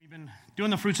been doing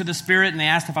the fruits of the Spirit, and they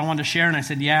asked if I wanted to share, and I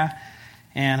said, yeah.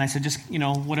 And I said, just,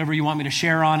 whatever you want me to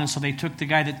share on. And so they took the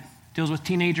guy that deals with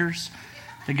teenagers,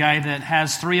 the guy that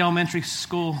has 3 elementary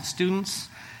school students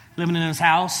living in his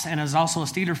house, and is also a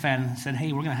Steeler fan, and said,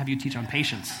 hey, we're going to have you teach on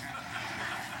patience.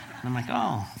 And I'm like,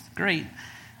 oh, great.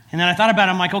 And then I thought about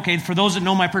it. I'm like, okay, for those that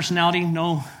know my personality,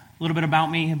 know a little bit about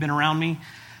me, have been around me,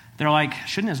 they're like,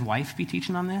 shouldn't his wife be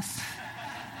teaching on this?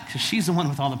 Because she's the one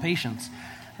with all the patience.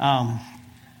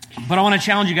 But I want to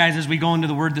challenge you guys as we go into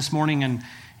the Word this morning, and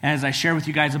as I share with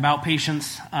you guys about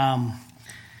patience.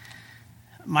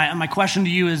 My question to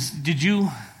you is, did you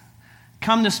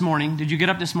come this morning, did you get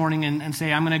up this morning and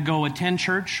say, I'm going to go attend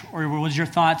church, or was your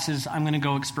thoughts is, I'm going to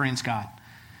go experience God?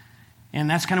 And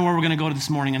that's kind of where we're going to go to this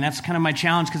morning, and that's kind of my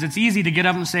challenge, because it's easy to get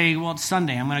up and say, well, it's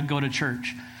Sunday, I'm going to go to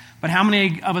church. But how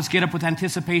many of us get up with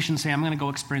anticipation and say, I'm going to go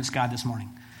experience God this morning?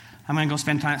 I'm going to go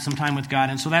spend some time with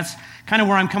God. And so that's kind of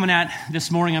where I'm coming at this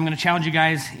morning. I'm going to challenge you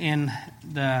guys in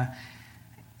the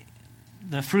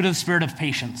fruit of the Spirit of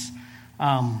patience.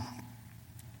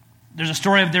 There's a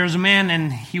story of there's a man,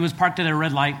 and he was parked at a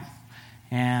red light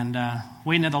and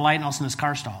waiting at the light, and all of a sudden his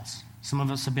car stalls. Some of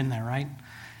us have been there, right?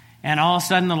 And all of a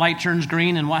sudden the light turns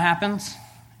green, and what happens?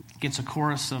 It gets a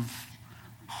chorus of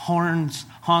horns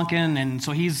honking, and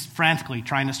so he's frantically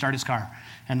trying to start his car.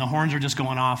 And the horns are just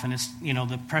going off, and it's,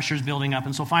 the pressure's building up.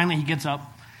 And so finally he gets up,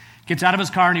 gets out of his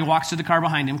car, and he walks to the car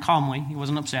behind him calmly. He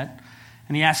wasn't upset.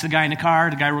 And he asks the guy in the car,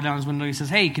 the guy rolled down his window, he says,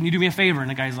 hey, can you do me a favor? And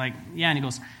the guy's like, yeah. And he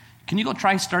goes, can you go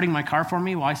try starting my car for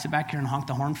me while I sit back here and honk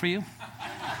the horn for you?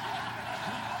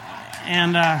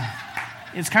 And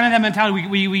it's kind of that mentality.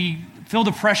 We feel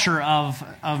the pressure of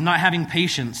not having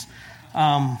patience.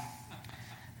 The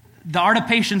art of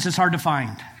patience is hard to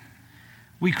find.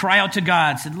 We cry out to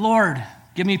God, said, Lord,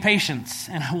 give me patience,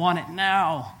 and I want it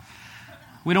now.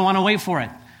 We don't want to wait for it.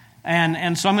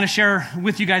 And so I'm going to share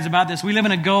with you guys about this. We live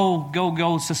in a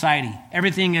go society.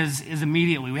 Everything is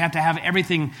immediately. We have to have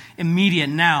everything immediate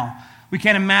now. We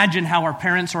can't imagine how our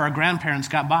parents or our grandparents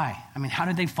got by. I mean, how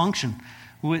did they function?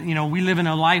 We live in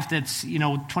a life that's,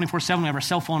 24/7. We have our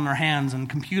cell phone in our hands and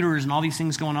computers and all these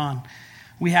things going on.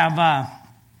 We have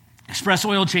express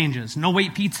oil changes,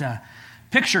 no-wait pizza,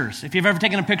 pictures. If you've ever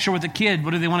taken a picture with a kid,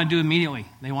 what do they want to do immediately?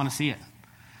 They want to see it.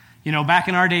 Back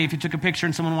in our day, if you took a picture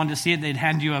and someone wanted to see it, they'd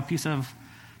hand you a piece of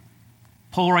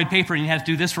Polaroid paper, and you had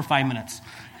to do this for 5 minutes,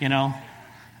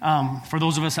 for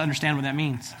those of us that understand what that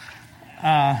means.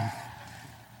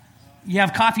 You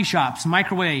have coffee shops,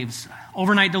 microwaves,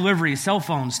 overnight delivery, cell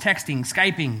phones, texting,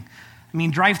 Skyping.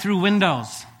 Drive-through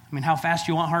windows. How fast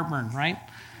do you want heartburn, right?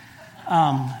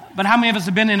 But how many of us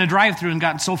have been in a drive-through and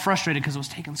gotten so frustrated because it was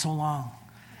taking so long?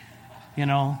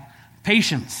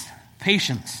 Patience.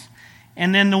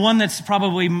 And then the one that's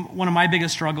probably one of my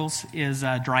biggest struggles is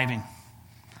driving.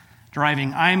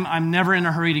 I'm never in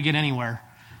a hurry to get anywhere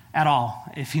at all,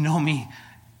 if you know me,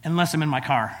 unless I'm in my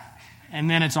car. And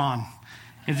then it's on.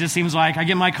 It just seems like I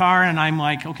get in my car and I'm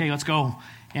like, okay, let's go.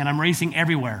 And I'm racing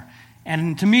everywhere.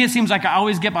 And to me, it seems like I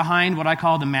always get behind what I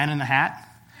call the man in the hat.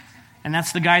 And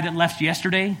that's the guy that left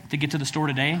yesterday to get to the store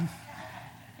today.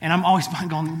 And I'm always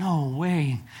going, no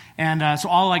way. And so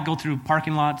I'll go through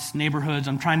parking lots, neighborhoods.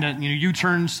 I'm trying to,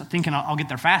 U-turns, thinking I'll get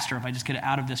there faster if I just get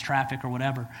out of this traffic or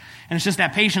whatever. And it's just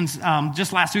that patience.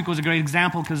 Just last week was a great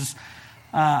example because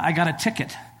I got a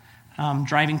ticket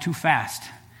driving too fast.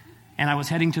 And I was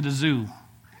heading to the zoo.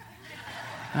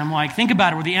 And I'm like, think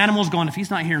about it, where the animal's going, if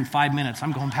he's not here in 5 minutes,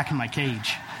 I'm going back in my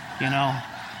cage,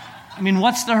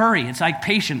 what's the hurry? It's like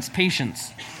patience.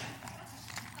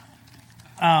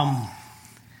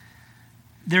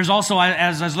 There's also,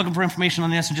 as I was looking for information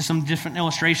on this, and just some different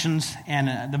illustrations,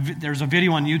 and there's a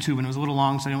video on YouTube, and it was a little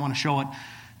long, so I didn't want to show it.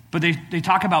 But they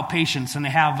talk about patience, and they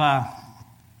have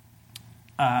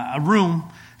a room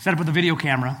set up with a video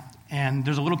camera, and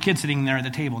there's a little kid sitting there at the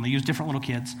table, and they use different little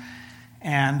kids.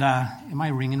 And am I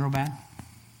ringing real bad?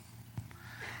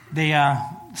 They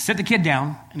sit the kid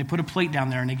down, and they put a plate down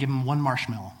there, and they give him one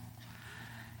marshmallow.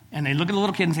 And they look at the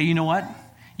little kid and say, you know what?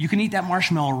 You can eat that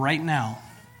marshmallow right now.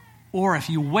 Or if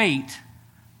you wait,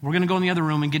 we're going to go in the other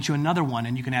room and get you another one,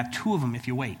 and you can have 2 of them if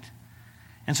you wait.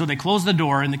 And so they close the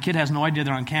door, and the kid has no idea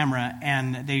they're on camera,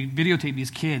 and they videotape these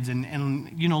kids.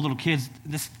 And little kids,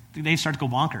 they start to go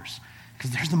bonkers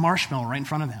because there's the marshmallow right in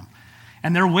front of them.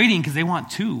 And they're waiting because they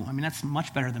want 2. That's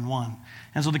much better than 1.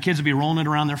 And so the kids will be rolling it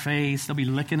around their face. They'll be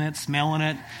licking it, smelling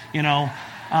it,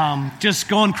 just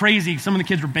going crazy. Some of the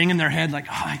kids were banging their head like,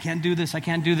 oh, I can't do this,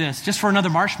 just for another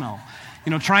marshmallow.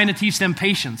 Trying to teach them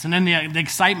patience. And then the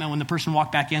excitement when the person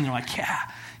walked back in, they're like, yeah.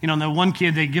 And the one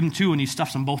kid, they give him 2, and he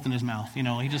stuffs them both in his mouth.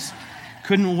 He just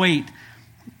couldn't wait.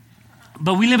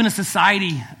 But we live in a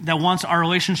society that wants our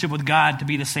relationship with God to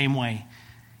be the same way,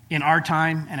 in our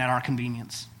time and at our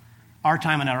convenience. Our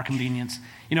time and at our convenience.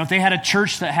 You know, if they had a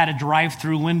church that had a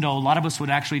drive-through window, a lot of us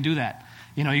would actually do that.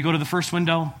 You know, you go to the first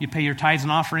window, you pay your tithes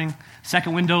and offering.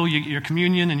 Second window, your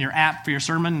communion and your app for your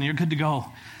sermon, and you're good to go.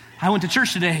 I went to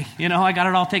church today. You know, I got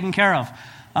it all taken care of.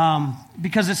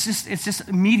 Because it's just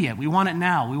immediate. We want it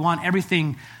now. We want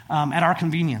everything at our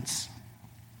convenience.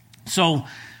 So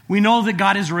we know that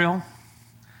God is real.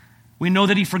 We know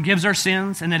that he forgives our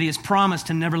sins and that he has promised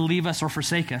to never leave us or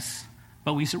forsake us.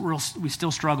 But we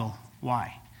still struggle.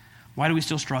 Why? Why do we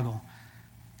still struggle?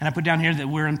 And I put down here that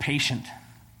we're impatient.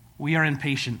 We are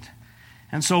impatient.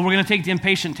 And so we're going to take the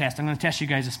impatient test. I'm going to test you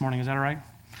guys this morning. Is that all right?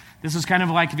 This is kind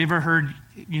of like, have you ever heard,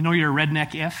 you know you're a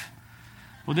redneck if?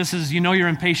 Well, this is, you know you're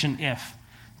impatient if.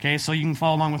 Okay, so you can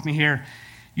follow along with me here.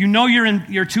 You know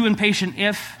you're too impatient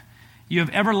if you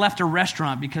have ever left a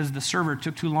restaurant because the server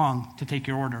took too long to take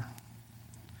your order.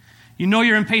 You know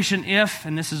you're impatient if,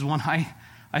 and this is one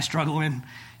I struggle in.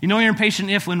 You know you're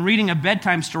impatient if when reading a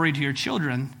bedtime story to your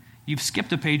children, you've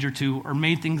skipped a page or two or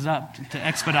made things up to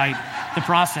expedite the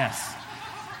process.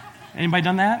 Anybody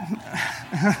done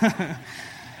that?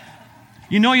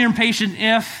 You know you're impatient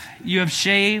if you have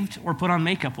shaved or put on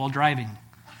makeup while driving.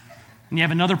 And you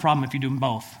have another problem if you do them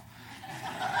both.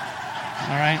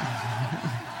 All right?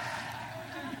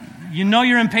 You know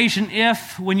you're impatient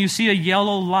if, when you see a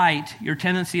yellow light, your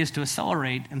tendency is to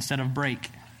accelerate instead of brake.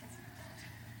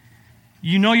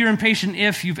 You know you're impatient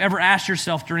if you've ever asked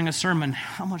yourself during a sermon,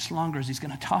 how much longer is he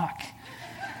going to talk?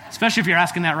 Especially if you're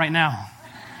asking that right now.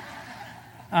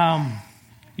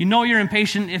 You know you're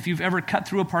impatient if you've ever cut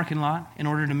through a parking lot in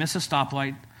order to miss a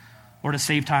stoplight or to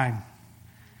save time.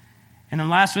 And the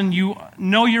last one, you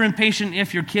know you're impatient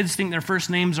if your kids think their first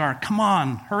names are, come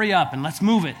on, hurry up and let's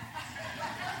move it.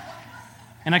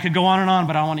 And I could go on and on,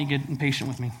 but I don't want you to get impatient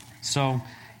with me. So,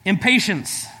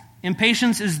 impatience.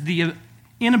 Impatience is the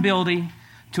inability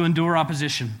to endure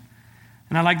opposition.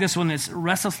 And I like this one. It's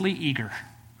restlessly eager.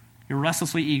 You're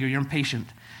restlessly eager. You're impatient.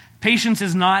 Patience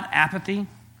is not apathy.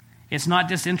 It's not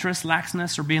disinterest,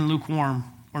 laxness, or being lukewarm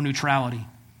or neutrality.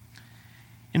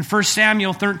 In 1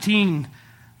 Samuel 13,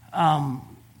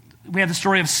 we have the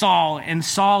story of Saul. And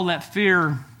Saul let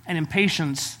fear and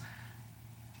impatience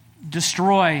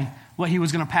destroy what he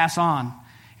was going to pass on.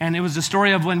 And it was the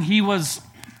story of when he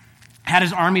had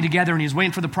his army together and he was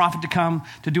waiting for the prophet to come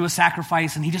to do a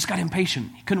sacrifice, and he just got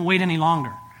impatient. He couldn't wait any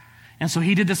longer. And so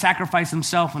he did the sacrifice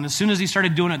himself, and as soon as he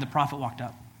started doing it, the prophet walked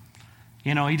up.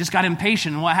 You know, he just got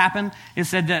impatient. And what happened? It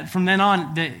said that from then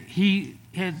on, that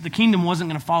the kingdom wasn't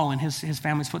going to follow in his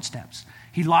family's footsteps.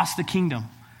 He lost the kingdom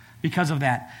because of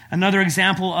that. Another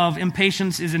example of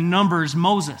impatience is in Numbers,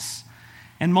 Moses.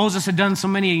 And Moses had done so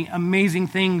many amazing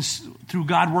things through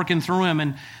God working through him.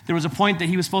 And there was a point that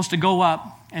he was supposed to go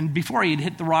up. And before he'd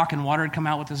hit the rock and water had come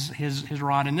out with his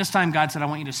rod. And this time God said, I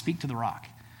want you to speak to the rock.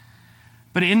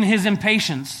 But in his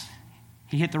impatience,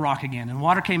 he hit the rock again. And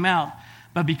water came out.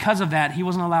 But because of that, he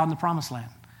wasn't allowed in the promised land.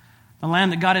 The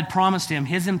land that God had promised him,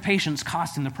 his impatience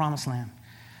cost him the promised land.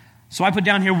 So I put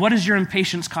down here, what is your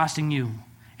impatience costing you?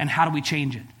 And how do we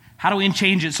change it? How do we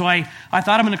change it? So I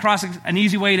thought I'm going to cross an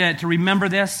easy way to remember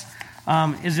this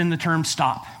is in the term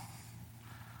stop.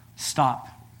 Stop.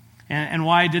 And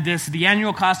why I did this, the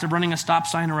annual cost of running a stop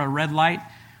sign or a red light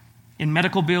in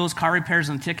medical bills, car repairs,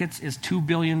 and tickets is $2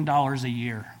 billion a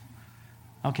year.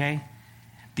 Okay?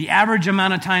 The average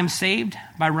amount of time saved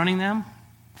by running them,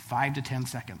 5 to 10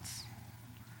 seconds.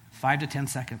 5 to 10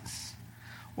 seconds.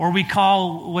 Or we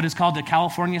call what is called the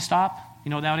California stop. You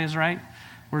know what that is, right?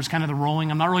 Where it's kind of the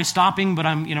rolling. I'm not really stopping, but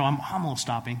I'm almost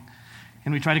stopping.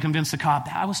 And we try to convince the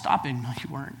cop, I was stopping. No, you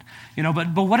weren't.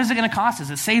 But what is it going to cost us?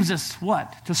 It saves us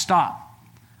what? To stop.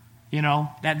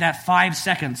 That 5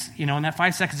 seconds, and that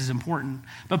 5 seconds is important.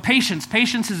 But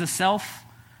patience is a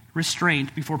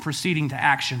self-restraint before proceeding to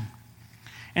action.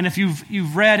 And if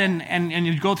you've read and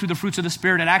you go through the fruits of the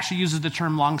Spirit, it actually uses the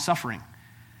term long-suffering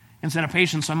instead of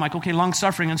patience. So I'm like, okay,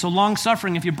 long-suffering. And so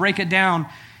long-suffering, if you break it down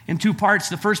in 2 parts,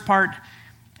 the first part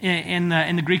in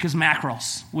the Greek is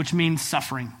makros, which means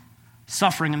suffering.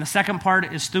 Suffering. And the second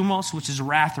part is thumos, which is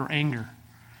wrath or anger.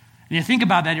 And you think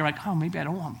about that, you're like, oh, maybe I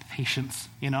don't want patience,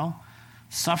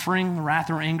 Suffering, wrath,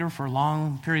 or anger for a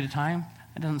long period of time.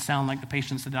 That doesn't sound like the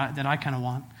patience that I kind of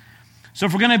want. So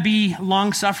if we're going to be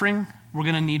long-suffering, we're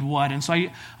going to need what? And so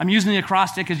I'm using the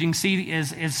acrostic, as you can see,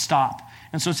 is stop.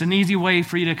 And so it's an easy way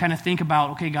for you to kind of think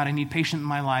about, okay, God, I need patience in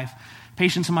my life.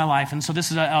 And so this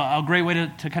is a great way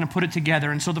to kind of put it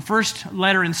together. And so the first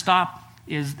letter in stop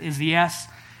is the S.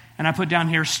 And I put down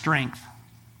here strength.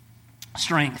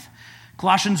 Strength.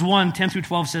 Colossians 1, 10 through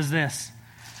 12 says this.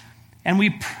 And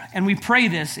we pray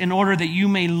this in order that you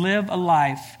may live a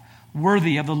life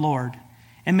worthy of the Lord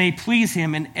and may please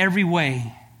him in every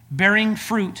way, bearing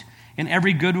fruit in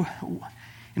every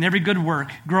good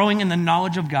work, growing in the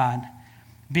knowledge of God,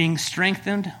 being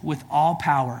strengthened with all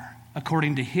power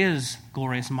according to his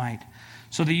glorious might,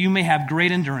 so that you may have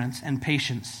great endurance and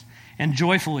patience, and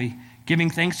joyfully giving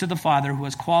thanks to the Father who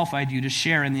has qualified you to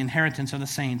share in the inheritance of the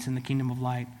saints in the kingdom of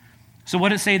light. So what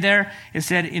did it say there? It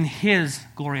said, in his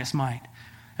glorious might.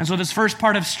 And so this first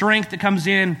part of strength that comes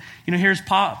in, here's the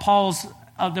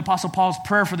Apostle Paul's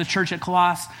prayer for the church at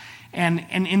Colossus. And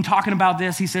in talking about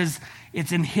this, he says,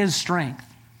 it's in his strength.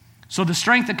 So the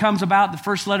strength that comes about, the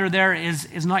first letter there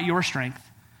is not your strength,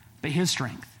 but his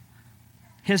strength.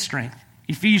 His strength.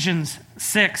 Ephesians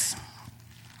 6,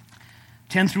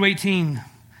 10 through 18,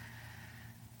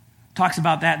 talks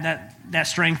about that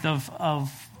strength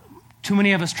of too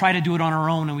many of us try to do it on our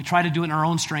own, and we try to do it in our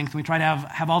own strength. We try to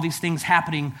have all these things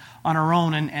happening on our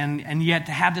own, and yet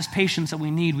to have this patience that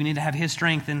we need to have his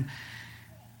strength. And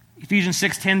Ephesians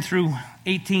 6, 10 through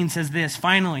 18 says this,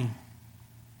 finally,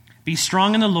 be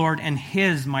strong in the Lord and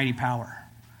his mighty power.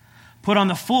 Put on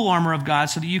the full armor of God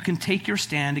so that you can take your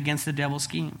stand against the devil's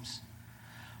schemes.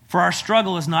 For our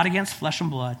struggle is not against flesh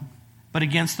and blood, but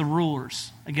against the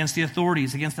rulers, against the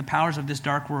authorities, against the powers of this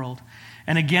dark world,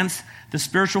 and against the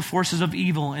spiritual forces of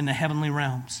evil in the heavenly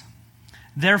realms.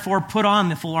 Therefore, put on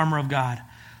the full armor of God,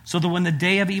 so that when the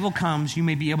day of evil comes, you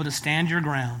may be able to stand your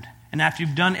ground. And after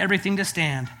you've done everything to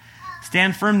stand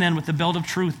firm then with the belt of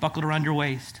truth buckled around your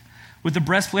waist, with the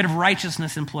breastplate of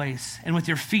righteousness in place, and with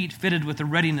your feet fitted with the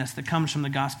readiness that comes from the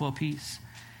gospel of peace.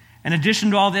 In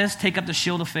addition to all this, take up the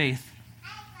shield of faith,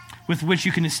 with which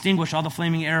you can extinguish all the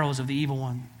flaming arrows of the evil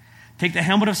one. Take the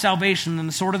helmet of salvation and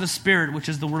the sword of the Spirit, which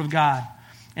is the word of God,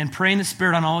 and pray in the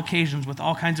Spirit on all occasions with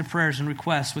all kinds of prayers and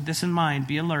requests. With this in mind,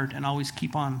 be alert and always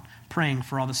keep on praying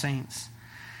for all the saints.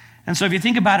 And so if you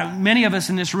think about it, many of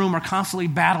us in this room are constantly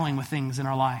battling with things in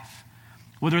our life.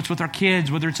 Whether it's with our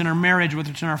kids, whether it's in our marriage,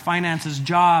 whether it's in our finances,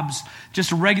 jobs,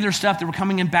 just regular stuff that we're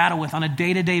coming in battle with on a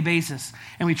day-to-day basis.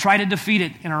 And we try to defeat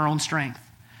it in our own strength.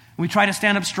 We try to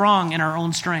stand up strong in our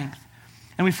own strength.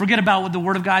 And we forget about what the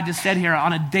Word of God just said here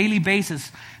on a daily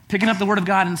basis, picking up the Word of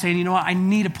God and saying, I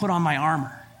need to put on my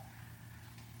armor.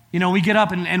 We get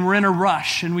up and we're in a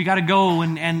rush, and we got to go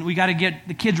and we got to get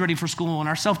the kids ready for school and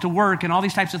ourselves to work and all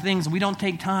these types of things. And we don't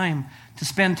take time to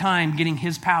spend time getting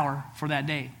his power for that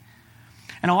day.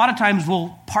 And a lot of times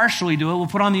we'll partially do it. We'll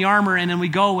put on the armor and then we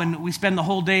go and we spend the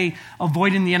whole day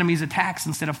avoiding the enemy's attacks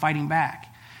instead of fighting back.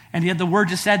 And yet the Word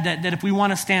just said that if we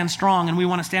want to stand strong and we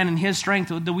want to stand in his strength,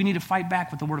 that we need to fight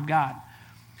back with the Word of God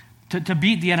to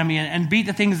beat the enemy and beat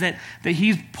the things that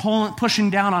he's pushing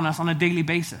down on us on a daily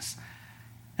basis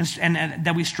and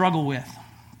that we struggle with.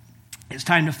 It's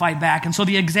time to fight back. And so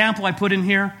the example I put in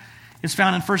here is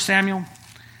found in 1 Samuel.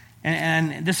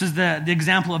 And this is the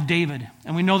example of David.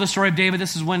 And we know the story of David.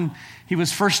 This is when he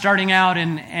was first starting out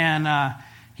and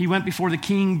he went before the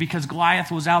king because Goliath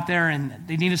was out there and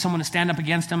they needed someone to stand up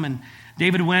against him. And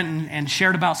David went and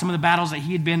shared about some of the battles that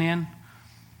he had been in.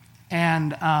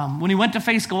 And when he went to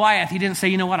face Goliath, he didn't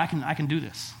say, I can do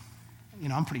this.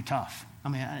 I'm pretty tough. I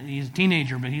mean, he's a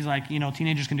teenager, but he's like,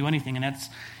 teenagers can do anything. And that's,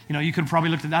 you could have probably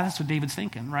looked at that. That's what David's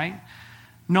thinking, right?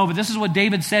 No, but this is what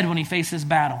David said when he faced this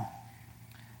battle.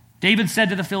 David said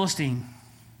to the Philistine,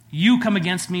 you come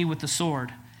against me with the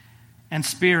sword and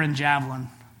spear and javelin,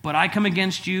 but I come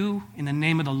against you in the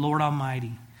name of the Lord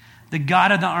Almighty, the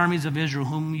God of the armies of Israel,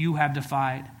 whom you have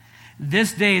defied.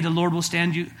 This day the Lord will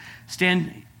hand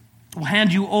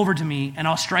you over to me, and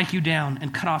I'll strike you down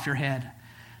and cut off your head.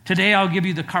 Today I'll give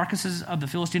you the carcasses of the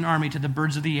Philistine army to the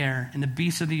birds of the air and the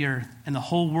beasts of the earth, and the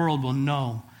whole world will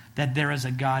know that there is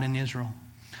a God in Israel.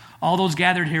 All those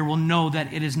gathered here will know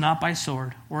that it is not by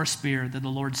sword or a spear that the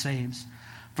Lord saves.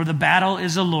 For the battle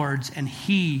is the Lord's, and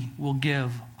he will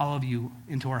give all of you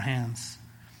into our hands.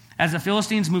 As the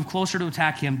Philistines moved closer to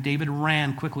attack him, David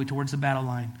ran quickly towards the battle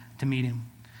line to meet him.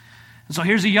 And so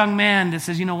here's a young man that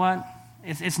says, what?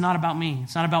 It's not about me.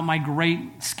 It's not about my great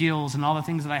skills and all the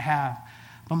things that I have.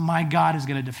 But my God is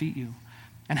going to defeat you.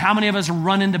 And how many of us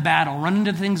run into battle, run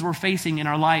into things we're facing in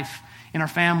our life, in our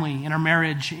family, in our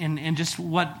marriage, in just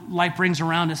what life brings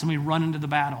around us, and we run into the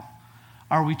battle?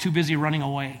 Are we too busy running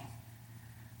away?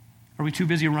 Are we too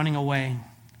busy running away?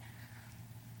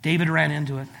 David ran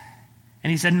into it. And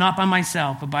he said, not by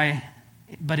myself,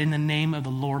 but in the name of the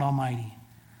Lord Almighty.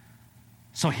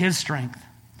 So his strength,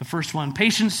 the first one.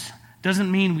 Patience doesn't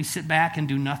mean we sit back and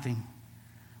do nothing.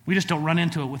 We just don't run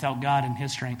into it without God and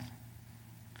his strength.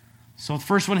 So the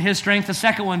first one, his strength. The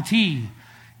second one, T,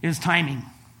 is timing.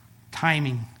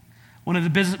 Timing. One of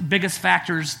the biggest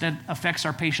factors that affects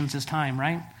our patience is time,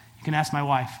 right? You can ask my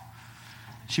wife.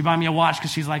 She bought me a watch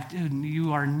because she's like, dude,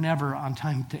 you are never on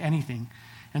time to anything.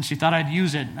 And she thought I'd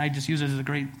use it. I just use it as a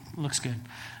great, looks good.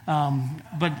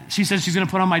 But she says she's going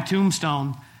to put on my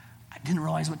tombstone. I didn't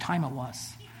realize what time it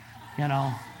was,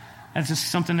 That's just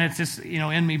something that's just,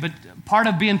 in me. But part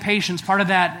of being patient, part of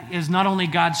that is not only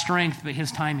God's strength, but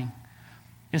his timing.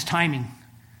 His timing.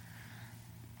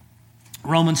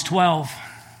 Romans 12,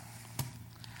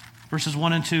 verses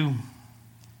 1 and 2.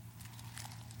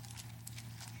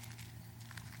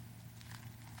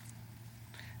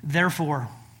 Therefore,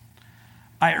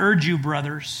 I urge you,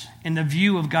 brothers, in the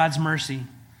view of God's mercy,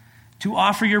 to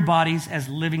offer your bodies as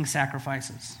living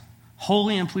sacrifices,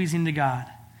 holy and pleasing to God.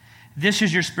 This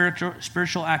is your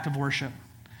spiritual act of worship.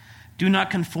 Do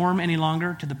not conform any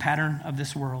longer to the pattern of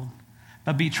this world,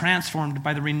 but be transformed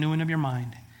by the renewing of your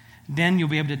mind. Then you'll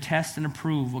be able to test and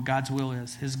approve what God's will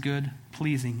is, his good,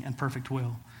 pleasing, and perfect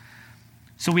will.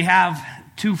 So we have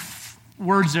two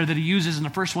words there that he uses, and the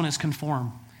first one is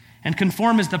conform. And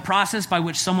conform is the process by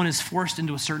which someone is forced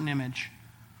into a certain image.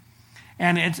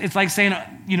 And it's like saying,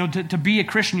 to be a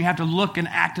Christian, you have to look and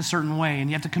act a certain way, and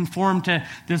you have to conform to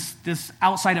this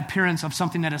outside appearance of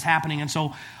something that is happening. And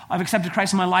so I've accepted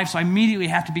Christ in my life, so I immediately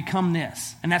have to become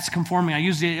this, and that's conforming. I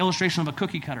use the illustration of a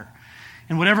cookie cutter.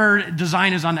 And whatever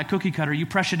design is on that cookie cutter, you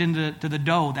press it into the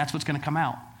dough, that's what's going to come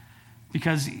out,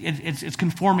 because it's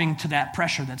conforming to that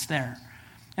pressure that's there.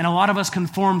 And a lot of us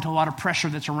conform to a lot of pressure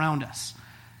that's around us.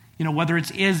 Whether it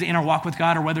is in our walk with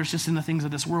God or whether it's just in the things of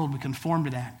this world, we conform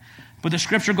to that. But the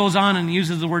scripture goes on and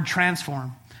uses the word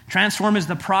transform. Transform is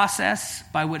the process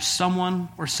by which someone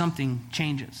or something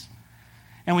changes.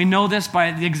 And we know this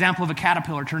by the example of a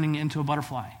caterpillar turning into a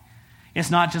butterfly.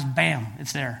 It's not just bam,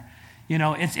 it's there.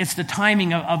 It's the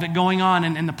timing of it going on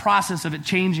and the process of it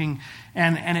changing,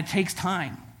 and it takes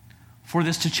time for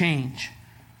this to change.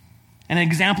 And an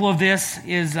example of this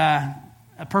is, a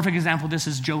perfect example of this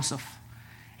is Joseph.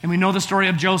 And we know the story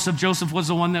of Joseph. Joseph was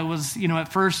the one that was,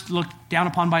 at first looked down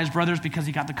upon by his brothers because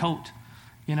he got the coat,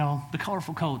 the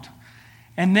colorful coat.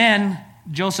 And then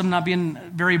Joseph, not being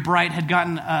very bright, had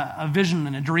gotten a vision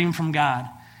and a dream from God.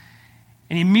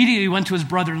 And he immediately went to his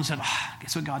brother and said,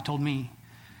 guess what God told me?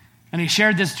 And he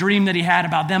shared this dream that he had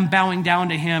about them bowing down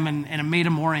to him, and it made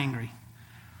him more angry.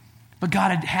 But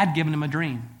God had given him a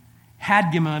dream,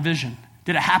 had given him a vision.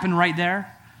 Did it happen right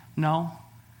there? No.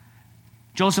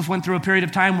 Joseph went through a period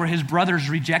of time where his brothers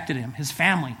rejected him. His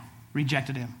family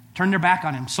rejected him, turned their back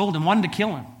on him, sold him, wanted to kill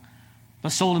him,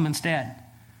 but sold him instead.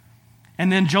 And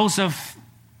then Joseph,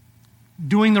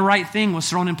 doing the right thing, was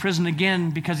thrown in prison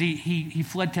again because he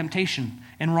fled temptation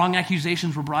and wrong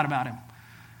accusations were brought about him.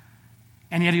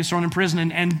 And yet he was thrown in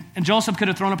prison. And Joseph could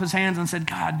have thrown up his hands and said,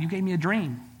 God, you gave me a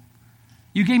dream.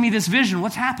 You gave me this vision.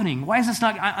 What's happening? Why is this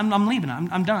not, I'm leaving.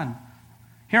 I'm done.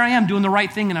 Here I am doing the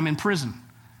right thing and I'm in prison.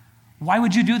 Why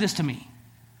would you do this to me?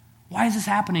 Why is this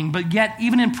happening? But yet,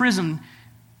 even in prison,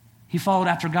 he followed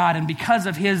after God. And because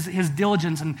of his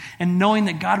diligence and knowing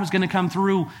that God was going to come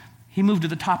through, he moved to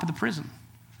the top of the prison.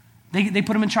 They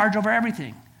put him in charge over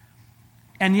everything.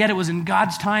 And yet it was in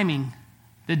God's timing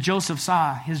that Joseph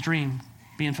saw his dream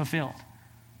being fulfilled.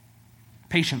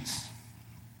 Patience.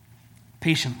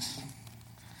 Patience.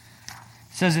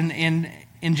 It says in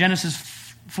Genesis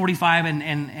 45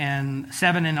 and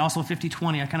 7 and also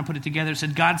 50:20, I kind of put it together. It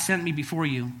said, God sent me before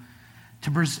you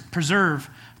to preserve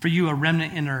for you a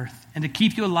remnant in earth and to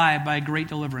keep you alive by a great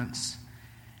deliverance.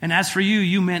 And as for you,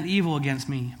 you meant evil against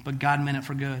me, but God meant it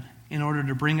for good, in order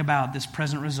to bring about this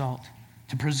present result,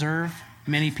 to preserve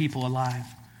many people alive.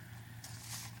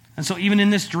 And so even in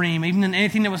this dream, even in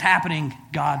anything that was happening,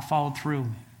 God followed through.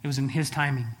 It was in his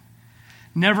timing.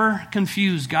 Never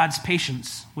confuse God's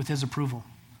patience with his approval.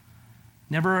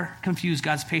 Never confuse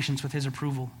God's patience with his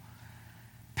approval.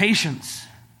 Patience.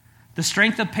 The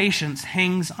strength of patience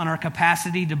hangs on our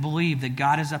capacity to believe that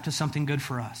God is up to something good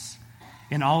for us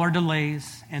in all our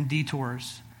delays and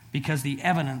detours, because the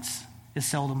evidence is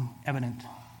seldom evident.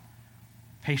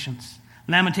 Patience.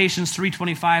 Lamentations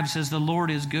 3:25 says, the Lord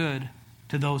is good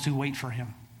to those who wait for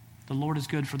him. The Lord is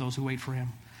good for those who wait for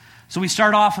him. So we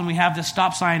start off and we have this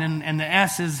stop sign, and the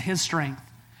S is his strength.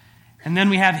 And then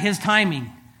we have his timing.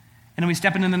 And then we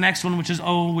step into the next one, which is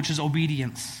O, which is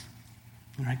obedience.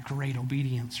 All right, great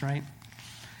obedience, right?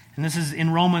 And this is in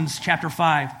Romans chapter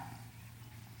 5,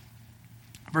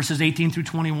 verses 18 through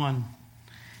 21.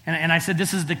 And I said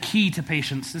this is the key to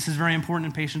patience. This is very important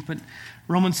in patience. But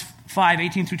Romans 5,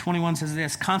 18 through 21 says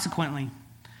this, consequently,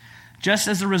 just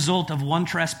as the result of one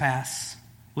trespass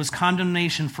was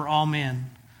condemnation for all men,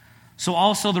 so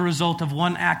also the result of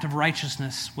one act of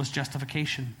righteousness was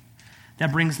justification.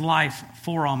 that brings life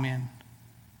for all men.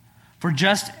 For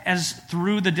just as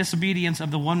through the disobedience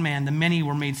of the one man the many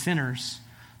were made sinners,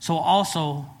 so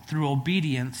also through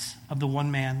obedience of the one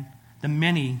man the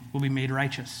many will be made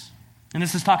righteous. And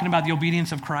this is talking about the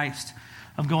obedience of Christ,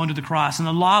 of going to the cross. And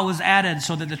the law was added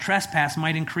so that the trespass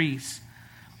might increase.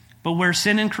 But where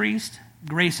sin increased,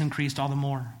 grace increased all the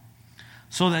more.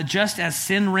 So that just as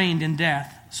sin reigned in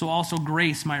death, so also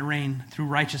grace might reign through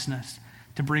righteousness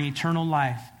to bring eternal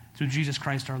life through Jesus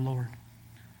Christ our Lord.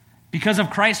 Because of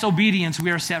Christ's obedience,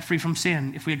 we are set free from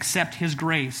sin if we accept his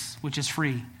grace, which is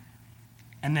free.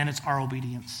 And then it's our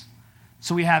obedience.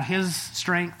 So we have his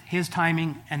strength, his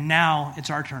timing, and now it's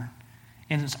our turn.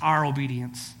 And it's our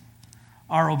obedience.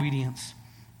 Our obedience.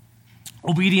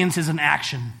 Obedience is an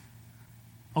action.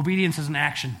 Obedience is an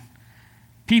action.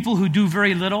 People who do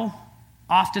very little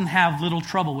often have little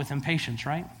trouble with impatience,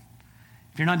 right?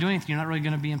 If you're not doing anything, you're not really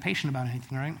going to be impatient about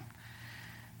anything, right?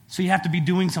 So you have to be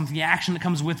doing something, the action that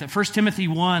comes with it. 1 Timothy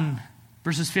 1,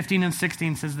 verses 15 and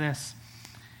 16 says this.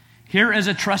 Here is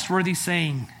a trustworthy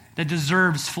saying that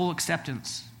deserves full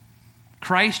acceptance.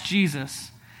 Christ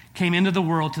Jesus came into the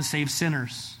world to save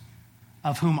sinners,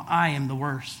 of whom I am the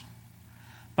worst.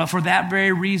 But for that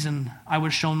very reason I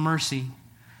was shown mercy,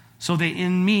 so that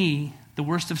in me, the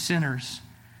worst of sinners,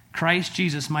 Christ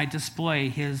Jesus might display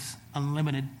his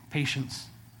unlimited patience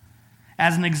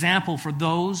as an example for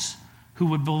those who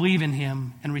would believe in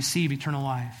him and receive eternal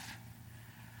life.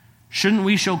 Shouldn't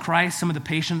we show Christ some of the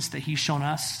patience that he's shown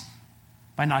us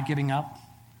by not giving up?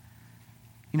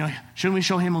 Shouldn't we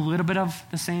show him a little bit of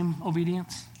the same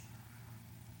obedience?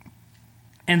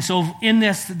 And so in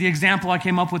this, the example I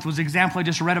came up with was the example I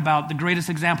just read about. The greatest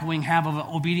example we have of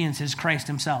obedience is Christ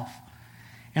himself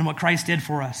and what Christ did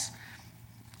for us.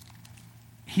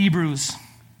 Hebrews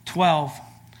 12,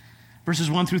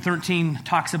 verses 1 through 13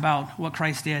 talks about what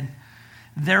Christ did.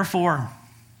 Therefore,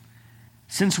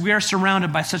 since we are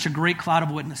surrounded by such a great cloud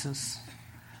of witnesses,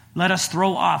 let us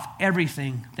throw off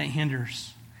everything that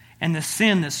hinders and the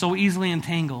sin that so easily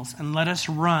entangles, and let us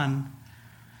run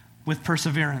with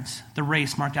perseverance the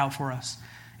race marked out for us.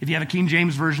 If you have a King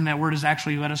James version, that word is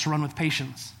actually let us run with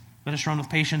patience. Let us run with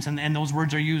patience, and those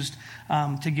words are used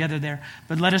together there.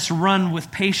 But let us run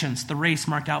with patience the race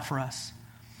marked out for us.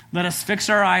 Let us fix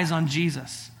our eyes on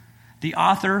Jesus, the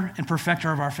author and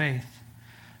perfecter of our faith,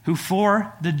 who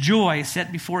for the joy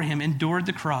set before him endured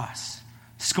the cross,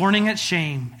 scorning its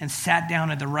shame, and sat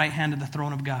down at the right hand of the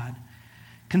throne of God.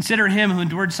 Consider him who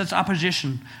endured such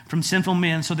opposition from sinful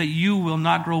men, so that you will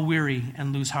not grow weary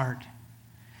and lose heart.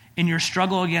 In your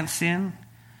struggle against sin,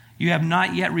 you have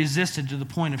not yet resisted to the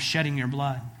point of shedding your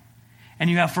blood. And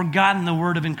you have forgotten the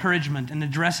word of encouragement and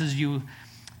addresses you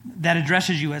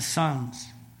as sons.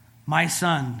 My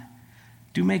son,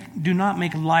 do not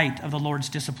make light of the Lord's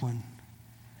discipline.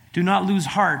 Do not lose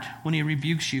heart when he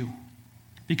rebukes you,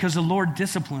 because the Lord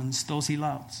disciplines those he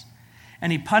loves,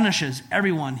 and he punishes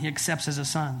everyone he accepts as a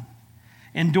son.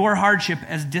 Endure hardship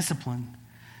as discipline.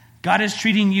 God is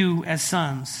treating you as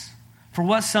sons. For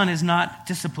what son is not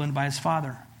disciplined by his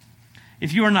father?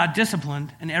 If you are not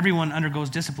disciplined, and everyone undergoes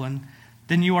discipline,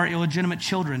 then you are illegitimate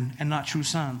children and not true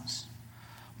sons.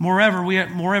 Moreover,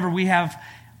 we have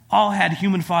all had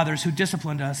human fathers who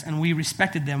disciplined us, and we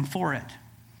respected them for it.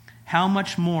 How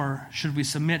much more should we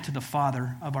submit to the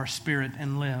Father of our spirit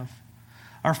and live?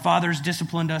 Our fathers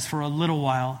disciplined us for a little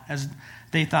while as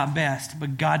they thought best,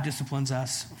 but God disciplines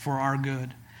us for our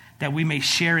good, that we may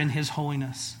share in his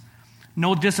holiness.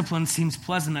 No discipline seems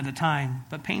pleasant at the time,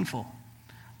 but painful.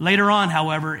 Later on,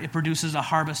 however, it produces a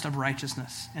harvest of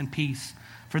righteousness and peace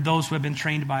for those who have been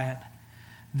trained by it.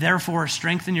 Therefore,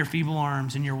 strengthen your feeble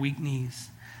arms and your weak knees.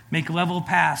 Make level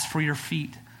paths for your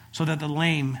feet, so that the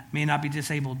lame may not be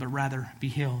disabled, but rather be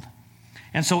healed.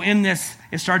 And so in this,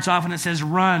 it starts off and it says,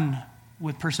 run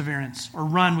with perseverance, or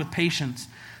run with patience.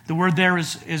 The word there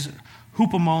is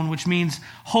hupomone, which means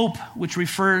hope, which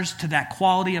refers to that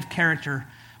quality of character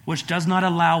which does not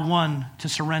allow one to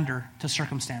surrender to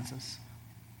circumstances.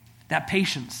 That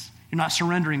patience, you're not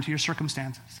surrendering to your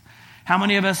circumstances. How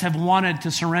many of us have wanted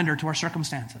to surrender to our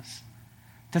circumstances,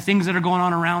 to things that are going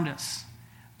on around us?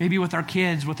 Maybe with our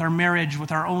kids, with our marriage,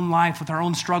 with our own life, with our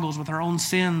own struggles, with our own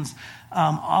sins,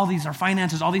 all these, our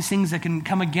finances, all these things that can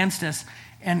come against us,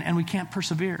 and we can't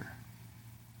persevere.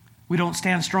 We don't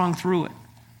stand strong through it.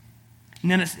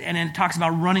 And then it talks about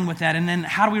running with that. And then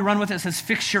how do we run with it? It says,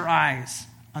 fix your eyes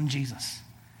on Jesus.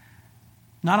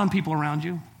 Not on people around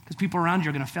you, because people around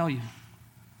you are going to fail you.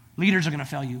 Leaders are going to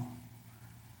fail you.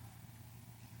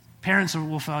 Parents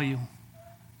will fail you.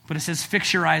 But it says,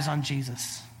 fix your eyes on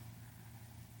Jesus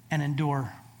and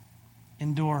endure.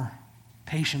 Endure.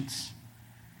 Patience.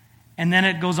 And then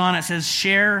it goes on, it says,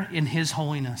 share in his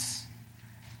holiness.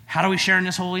 How do we share in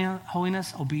his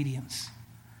holiness? Obedience.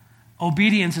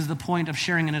 Obedience is the point of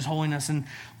sharing in his holiness. And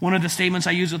one of the statements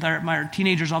I use with my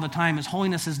teenagers all the time is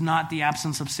holiness is not the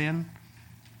absence of sin,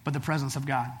 but the presence of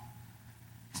God.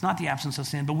 It's not the absence of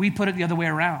sin, but we put it the other way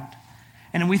around.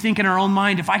 And we think in our own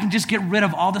mind, if I can just get rid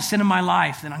of all the sin in my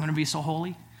life, then I'm going to be so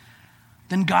holy.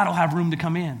 Then God will have room to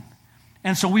come in.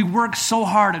 And so we work so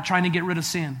hard at trying to get rid of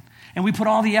sin. And we put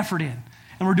all the effort in.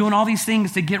 And we're doing all these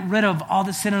things to get rid of all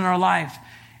the sin in our life.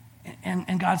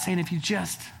 And God's saying, if you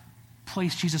just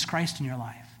place Jesus Christ in your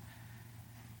life.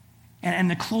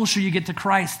 And the closer you get to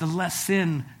Christ, the less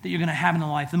sin that you're going to have in the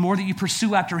life. The more that you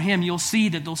pursue after him, you'll see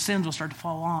that those sins will start to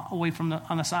fall away from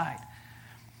on the side.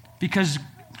 Because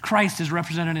Christ is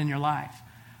represented in your life.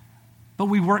 But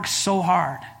we work so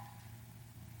hard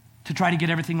to try to get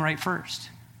everything right first.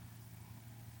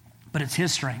 But it's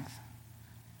his strength.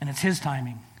 And it's his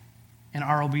timing. And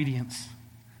our obedience.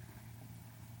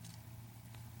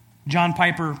 John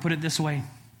Piper put it this way.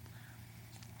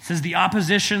 He says, the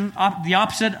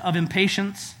opposite of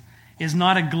impatience is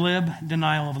not a glib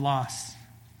denial of loss.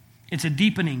 It's a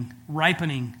deepening,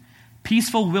 ripening,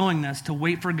 peaceful willingness to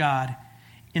wait for God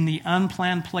in the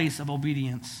unplanned place of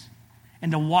obedience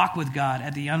and to walk with God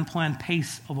at the unplanned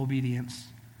pace of obedience,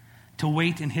 to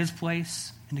wait in his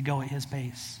place and to go at his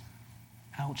pace.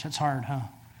 Ouch, that's hard, huh?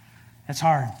 That's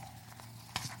hard.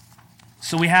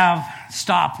 So we have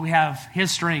we have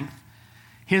his strength,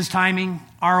 his timing,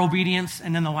 our obedience,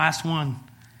 and then the last one,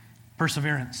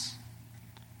 perseverance.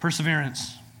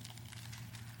 Perseverance.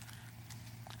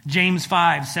 James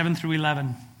 5, 7 through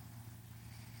 11.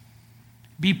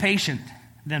 Be patient,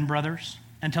 then, brothers,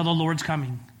 until the Lord's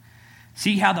coming.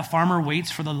 See how the farmer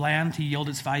waits for the land to yield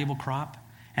its valuable crop,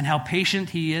 and how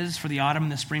patient he is for the autumn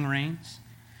and the spring rains.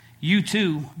 You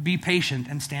too, be patient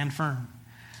and stand firm,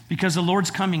 because the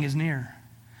Lord's coming is near.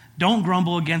 Don't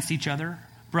grumble against each other,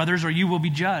 brothers, or you will be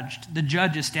judged. The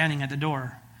judge is standing at the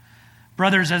door.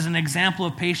 Brothers, as an example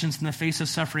of patience in the face of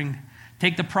suffering,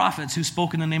 take the prophets who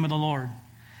spoke in the name of the Lord.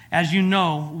 As you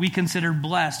know, we consider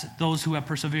blessed those who have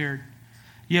persevered.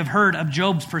 You have heard of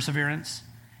Job's perseverance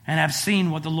and have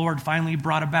seen what the Lord finally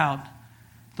brought about.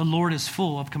 The Lord is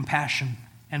full of compassion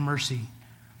and mercy.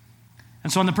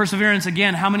 And so on the perseverance,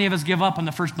 again, how many of us give up on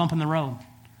the first bump in the road?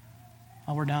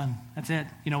 Oh, we're done. That's it.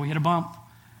 We hit a bump.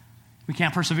 We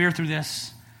can't persevere through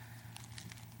this.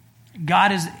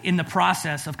 God is in the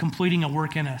process of completing a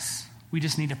work in us. We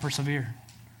just need to persevere.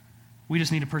 We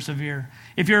just need to persevere.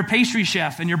 If you're a pastry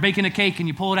chef and you're baking a cake and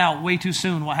you pull it out way too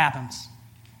soon, what happens?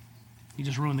 You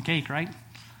just ruin the cake, right?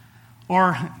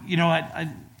 Or,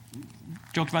 I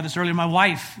joked about this earlier. My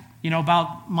wife,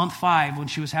 about month 5 when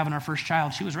she was having our first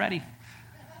child, she was ready.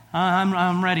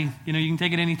 I'm ready. You can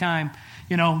take it any time.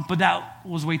 But that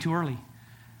was way too early.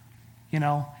 You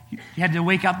had to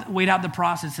wait out the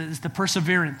process. It's the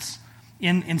perseverance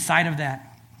inside of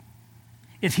that.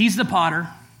 If he's the potter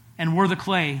and we're the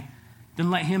clay, then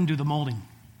let him do the molding.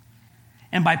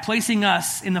 And by placing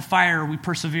us in the fire, we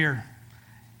persevere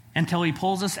until he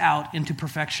pulls us out into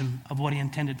perfection of what he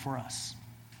intended for us.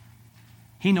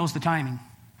 He knows the timing.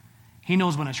 He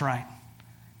knows when it's right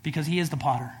because he is the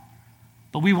potter.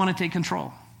 But we want to take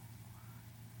control.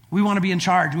 We want to be in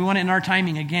charge. We want it in our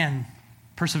timing again.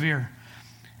 Persevere.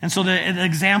 And so the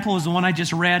example is the one I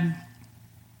just read,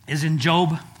 is in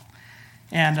Job,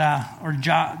 and or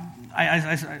Job.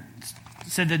 I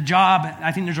said that Job.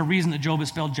 I think there's a reason that Job is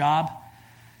spelled Job,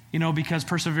 because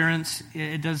perseverance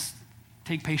it does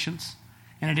take patience,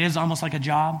 and it is almost like a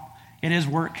job. It is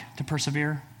work to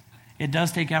persevere. It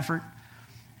does take effort,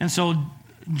 and so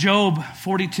Job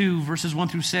 42 verses 1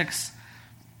 through 6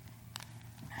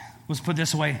 was put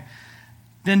this way.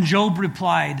 Then Job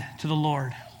replied to the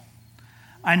Lord,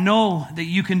 I know that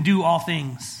you can do all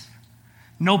things.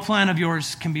 No plan of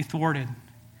yours can be thwarted.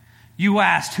 You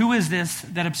asked, who is this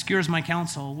that obscures my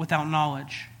counsel without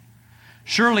knowledge?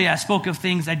 Surely I spoke of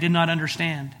things I did not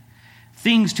understand,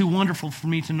 things too wonderful for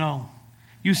me to know.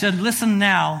 You said, listen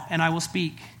now, and I will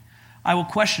speak. I will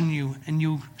question you, and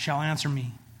you shall answer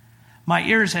me. My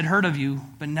ears had heard of you,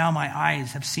 but now my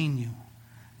eyes have seen you.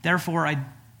 Therefore I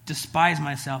despise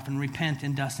myself and repent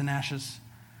in dust and ashes.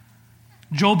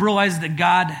 Job realized that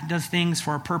God does things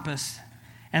for a purpose,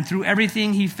 and through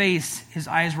everything he faced, his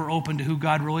eyes were open to who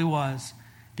God really was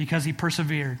because he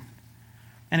persevered.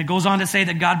 And it goes on to say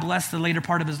that God blessed the later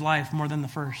part of his life more than the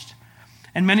first.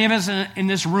 And many of us in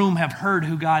this room have heard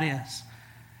who God is,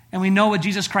 and we know what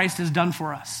Jesus Christ has done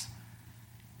for us.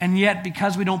 And yet,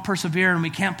 because we don't persevere and we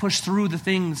can't push through the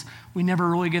things, we never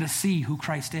really get to see who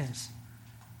Christ is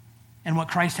and what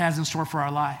Christ has in store for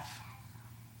our life.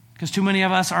 Because too many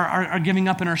of us are giving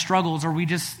up in our struggles, or we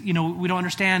just, we don't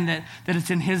understand that it's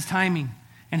in his timing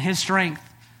and his strength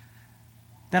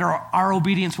that our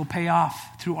obedience will pay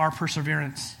off through our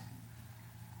perseverance.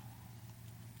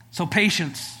 So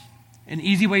patience, an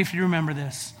easy way for you to remember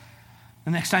this.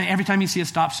 The next time, every time you see a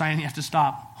stop sign, you have to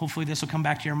stop. Hopefully this will come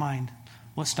back to your mind,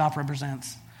 what stop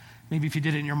represents. Maybe if you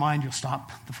did it in your mind, you'll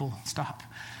stop the full stop.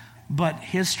 But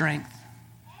his strength,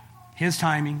 his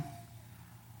timing,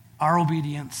 our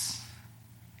obedience,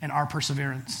 and our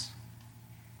perseverance.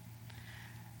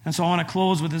 And so I want to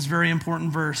close with this very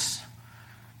important verse.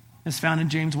 It's found in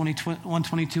James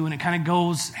 1:22, and it kind of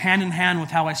goes hand in hand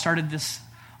with how I started this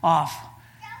off,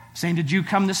 saying, did you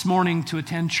come this morning to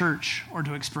attend church or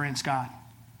to experience God?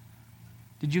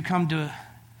 Did you come to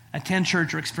attend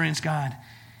church or experience God?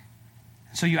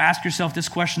 So you ask yourself this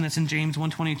question that's in James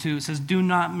 1:22. It says, do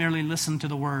not merely listen to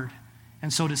the word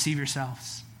and so deceive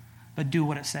yourselves, but do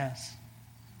what it says.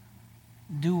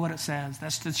 Do what it says.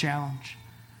 That's the challenge.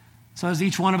 So as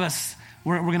each one of us,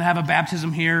 we're going to have a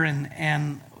baptism here,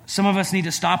 and some of us need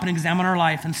to stop and examine our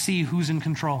life and see who's in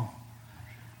control,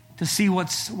 to see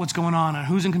what's going on and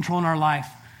who's in control in our life.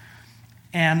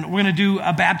 And we're going to do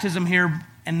a baptism here,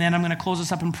 and then I'm going to close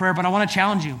this up in prayer. But I want to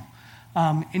challenge you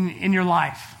in your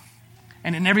life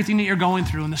and in everything that you're going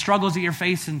through and the struggles that you're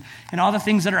facing and all the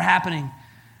things that are happening.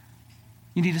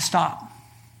 You need to stop.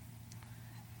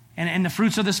 And the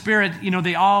fruits of the Spirit,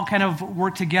 they all kind of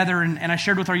work together. And I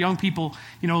shared with our young people,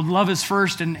 love is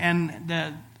first, and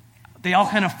they all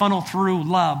kind of funnel through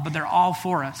love, but they're all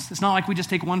for us. It's not like we just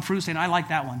take one fruit saying, I like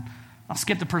that one. I'll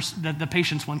skip the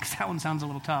patience one because that one sounds a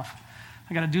little tough.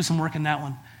 I got to do some work in that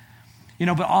one.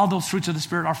 But all those fruits of the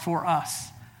Spirit are for us.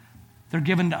 They're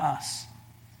given to us.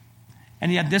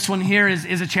 And yet this one here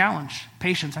is a challenge,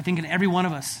 patience. I think in every one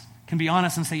of us can be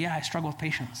honest and say, yeah, I struggle with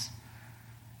patience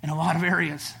in a lot of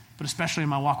areas, but especially in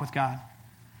my walk with God.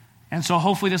 And so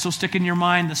hopefully this will stick in your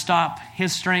mind, to stop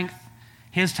his strength,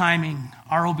 his timing,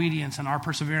 our obedience, and our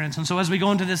perseverance. And so as we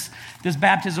go into this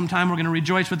baptism time, we're going to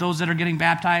rejoice with those that are getting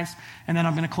baptized, and then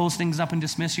I'm going to close things up and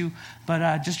dismiss you.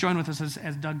 But just join with us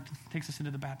as Doug takes us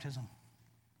into the baptism.